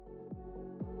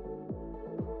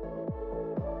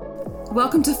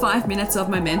Welcome to 5 Minutes of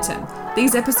Momentum.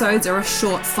 These episodes are a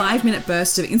short 5-minute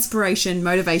burst of inspiration,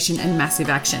 motivation, and massive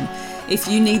action. If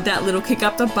you need that little kick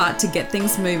up the butt to get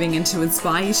things moving and to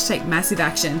inspire you to take massive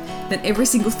action, then every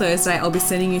single Thursday I'll be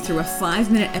sending you through a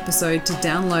 5-minute episode to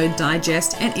download,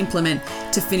 digest, and implement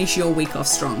to finish your week off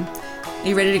strong. Are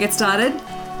you ready to get started?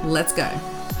 Let's go.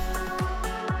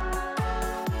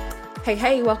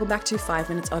 Hey, welcome back to 5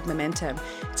 Minutes of Momentum.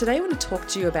 Today I want to talk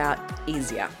to you about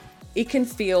easier. It can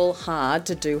feel hard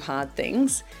to do hard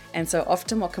things. And so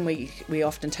often what can we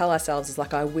often tell ourselves is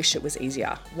like, I wish it was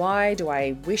easier. Why do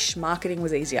I wish marketing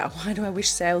was easier? Why do I wish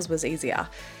sales was easier?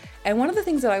 And one of the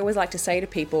things that I always like to say to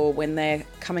people when they're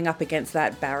coming up against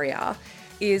that barrier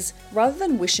is, rather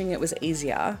than wishing it was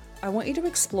easier, I want you to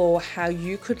explore how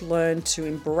you could learn to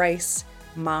embrace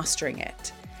mastering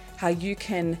it, how you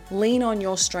can lean on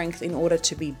your strength in order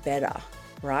to be better.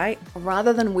 Right?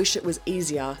 Rather than wish it was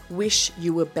easier, wish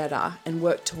you were better and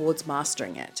work towards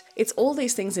mastering it. It's all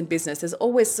these things in business.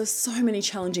 There's so many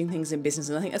challenging things in business.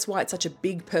 And I think that's why it's such a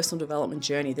big personal development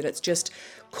journey, that it's just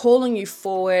calling you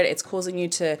forward. It's causing you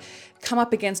to come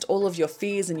up against all of your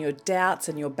fears and your doubts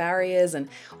and your barriers and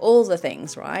all the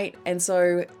things, right? And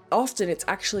so often it's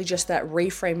actually just that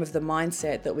reframe of the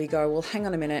mindset that we go, well, hang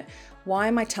on a minute. Why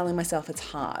am I telling myself it's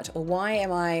hard? Or why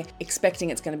am I expecting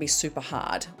it's going to be super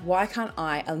hard? Why can't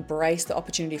I embrace the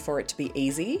opportunity for it to be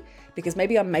easy? Because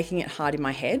maybe I'm making it hard in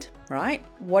my head, right?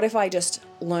 What if I just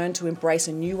learn to embrace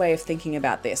a new way of thinking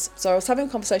about this? So I was having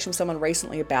a conversation with someone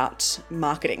recently about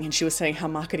marketing, and she was saying how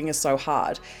marketing is so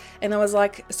hard. And I was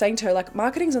like saying to her, like,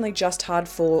 marketing's only just hard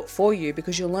for you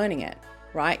because you're learning it.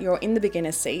 Right? You're in the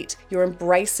beginner seat, you're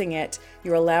embracing it,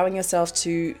 you're allowing yourself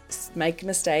to make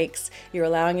mistakes, you're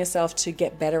allowing yourself to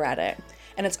get better at it.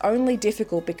 And it's only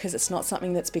difficult because it's not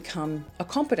something that's become a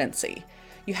competency.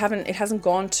 It hasn't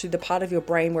gone to the part of your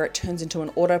brain where it turns into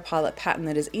an autopilot pattern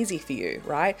that is easy for you,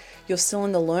 right? You're still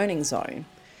in the learning zone.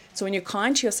 So when you're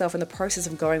kind to yourself in the process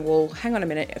of going, well, hang on a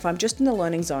minute, if I'm just in the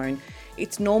learning zone,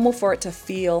 it's normal for it to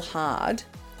feel hard.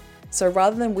 So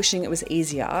rather than wishing it was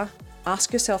easier,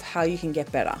 ask yourself how you can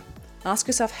get better. Ask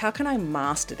yourself, how can I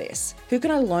master this? Who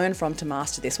can I learn from to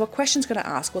master this? What questions can I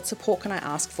ask? What support can I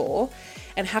ask for?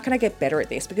 And how can I get better at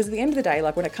this? Because at the end of the day,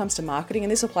 like when it comes to marketing,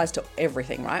 and this applies to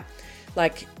everything, right?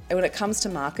 Like when it comes to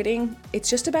marketing, it's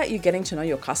just about you getting to know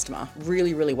your customer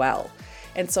really, really well.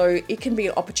 And so it can be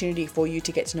an opportunity for you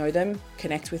to get to know them,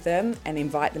 connect with them, and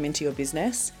invite them into your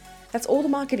business. That's all the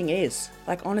marketing is.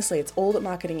 Like, honestly, it's all that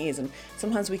marketing is. And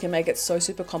sometimes we can make it so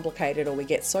super complicated, or we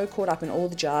get so caught up in all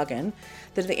the jargon,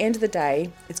 that at the end of the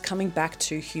day, it's coming back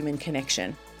to human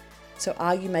connection. So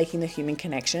are you making the human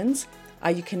connections?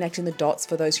 Are you connecting the dots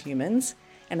for those humans?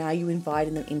 And are you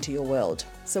inviting them into your world?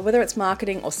 So whether it's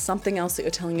marketing or something else that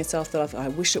you're telling yourself that I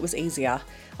wish it was easier,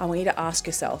 I want you to ask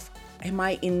yourself, am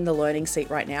I in the learning seat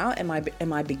right now? Am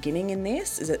I beginning in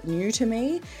this? Is it new to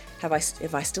me? Have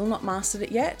I still not mastered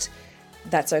it yet?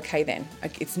 That's okay then.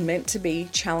 It's meant to be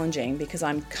challenging because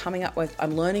I'm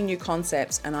learning new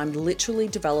concepts, and I'm literally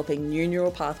developing new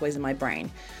neural pathways in my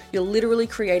brain. You're literally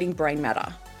creating brain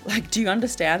matter. Like, do you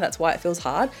understand that's why it feels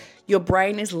hard? Your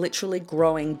brain is literally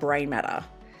growing brain matter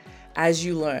as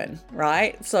you learn,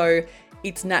 right? So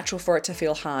it's natural for it to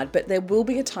feel hard, but there will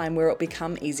be a time where it'll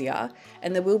become easier,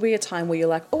 and there will be a time where you're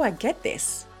like, oh, I get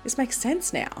this. This makes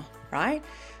sense now, right?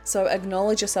 So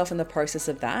acknowledge yourself in the process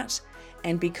of that,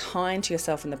 and be kind to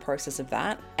yourself in the process of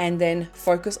that, and then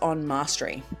focus on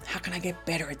mastery. How can I get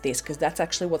better at this? Because that's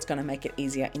actually what's going to make it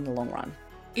easier in the long run.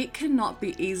 It cannot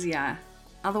be easier.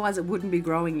 Otherwise it wouldn't be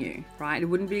growing you, right? It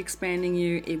wouldn't be expanding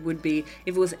you. It would be,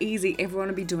 if it was easy, everyone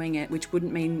would be doing it, which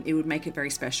wouldn't mean it would make it very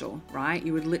special, right?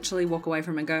 You would literally walk away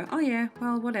from it and go, oh yeah,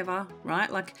 well, whatever,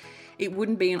 right? Like, it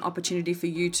wouldn't be an opportunity for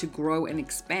you to grow and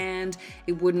expand.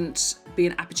 It wouldn't be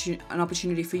an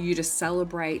opportunity for you to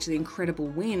celebrate the incredible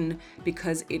win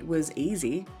because it was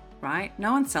easy, right?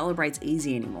 No one celebrates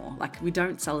easy anymore. Like, we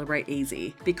don't celebrate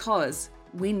easy because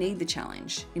we need the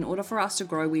challenge. In order for us to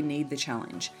grow, we need the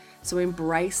challenge. So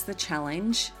embrace the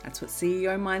challenge. That's what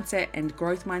CEO mindset and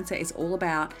growth mindset is all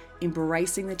about.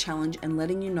 Embracing the challenge and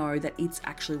letting you know that it's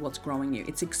actually what's growing you.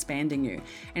 It's expanding you.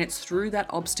 And it's through that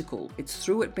obstacle, it's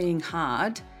through it being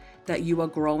hard, that you are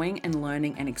growing and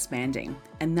learning and expanding.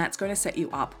 And that's going to set you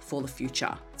up for the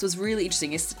future. It's So it was really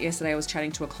interesting. Yesterday I was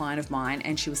chatting to a client of mine,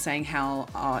 and she was saying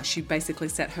how she basically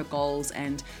set her goals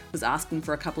and was asking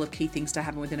for a couple of key things to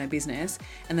happen within her business.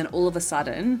 And then all of a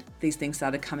sudden, these things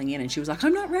started coming in, and she was like,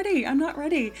 I'm not ready. And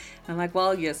I'm like,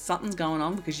 well, yes, something's going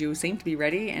on, because you seem to be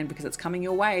ready and because it's coming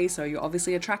your way. So you're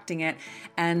obviously attracting it.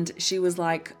 And she was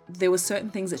like, there were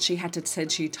certain things that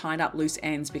she tied up loose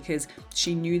ends because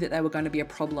she knew that they were going to be a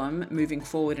problem moving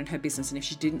forward in her business. And if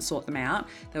she didn't sort them out,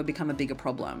 they would become a bigger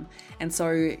problem. And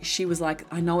so she was like,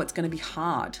 I know it's going to be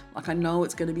hard.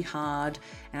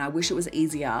 And I wish it was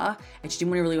easier. And she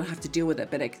didn't really have to deal with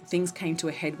it, but things came to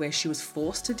a head where she was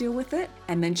forced to deal with it.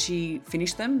 And then she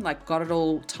finished them, like got it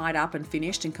all tied up and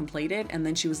finished and completed. And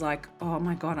then she was like, oh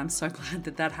my God, I'm so glad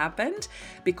that happened,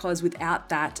 because without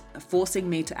that forcing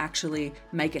me to actually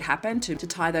make it happen, to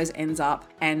tie those ends up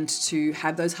and to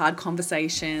have those hard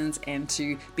conversations and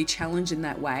to be challenged in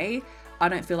that way, I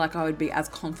don't feel like I would be as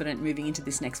confident moving into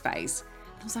this next phase.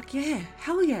 I was like, yeah,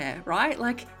 hell yeah, right?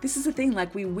 Like, this is the thing,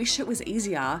 like, we wish it was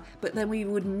easier, but then we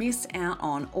would miss out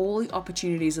on all the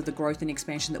opportunities of the growth and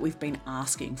expansion that we've been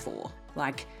asking for.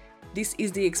 Like, this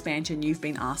is the expansion you've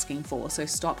been asking for. So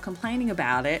stop complaining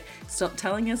about it. Stop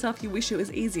telling yourself you wish it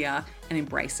was easier, and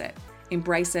embrace it.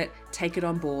 Embrace it, take it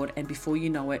on board, and before you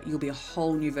know it, you'll be a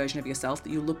whole new version of yourself that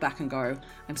you'll look back and go,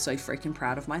 I'm so freaking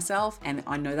proud of myself. And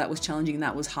I know that was challenging and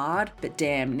that was hard, but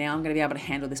damn, now I'm gonna be able to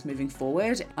handle this moving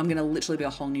forward. I'm gonna literally be a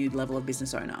whole new level of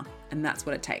business owner. And that's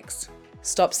what it takes.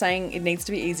 Stop saying it needs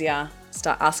to be easier.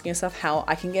 Start asking yourself how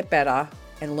I can get better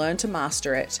and learn to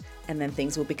master it. And then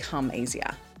things will become easier.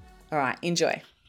 All right, enjoy.